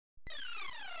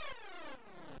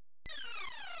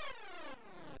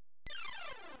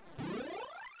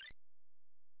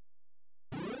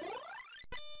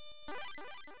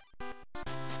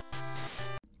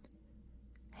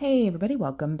Hey everybody,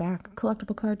 welcome back.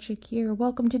 CollectibleCardChick here.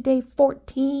 Welcome to day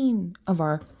 14 of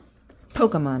our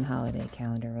Pokemon holiday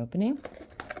calendar opening.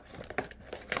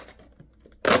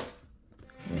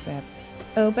 We've got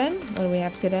open. What do we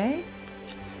have today?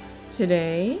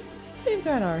 Today, we've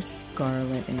got our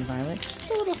Scarlet and Violet. Just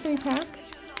a little free pack.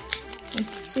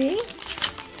 Let's see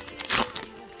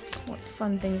what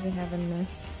fun things we have in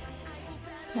this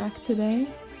pack today.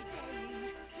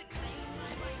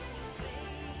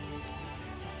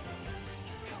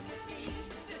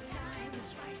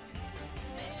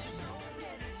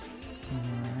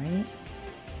 Alright,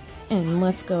 and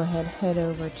let's go ahead head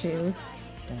over to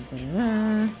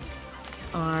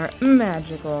our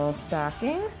magical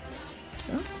stocking.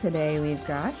 So today we've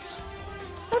got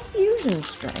a Fusion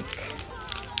Strike.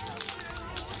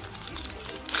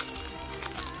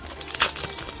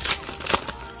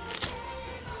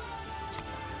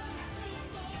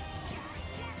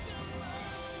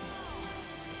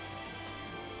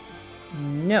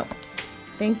 No,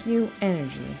 thank you,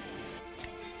 energy.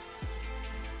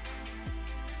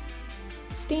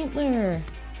 Dangler,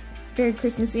 very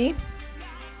Christmassy.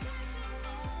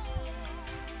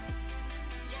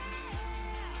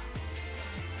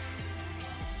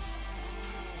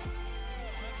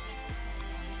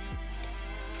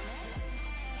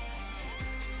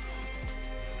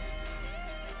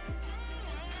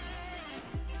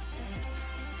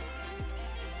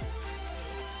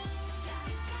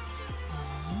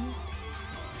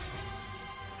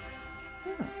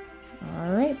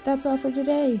 All right, that's all for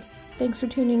today. Thanks for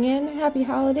tuning in. Happy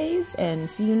holidays, and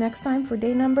see you next time for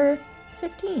day number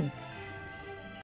 15.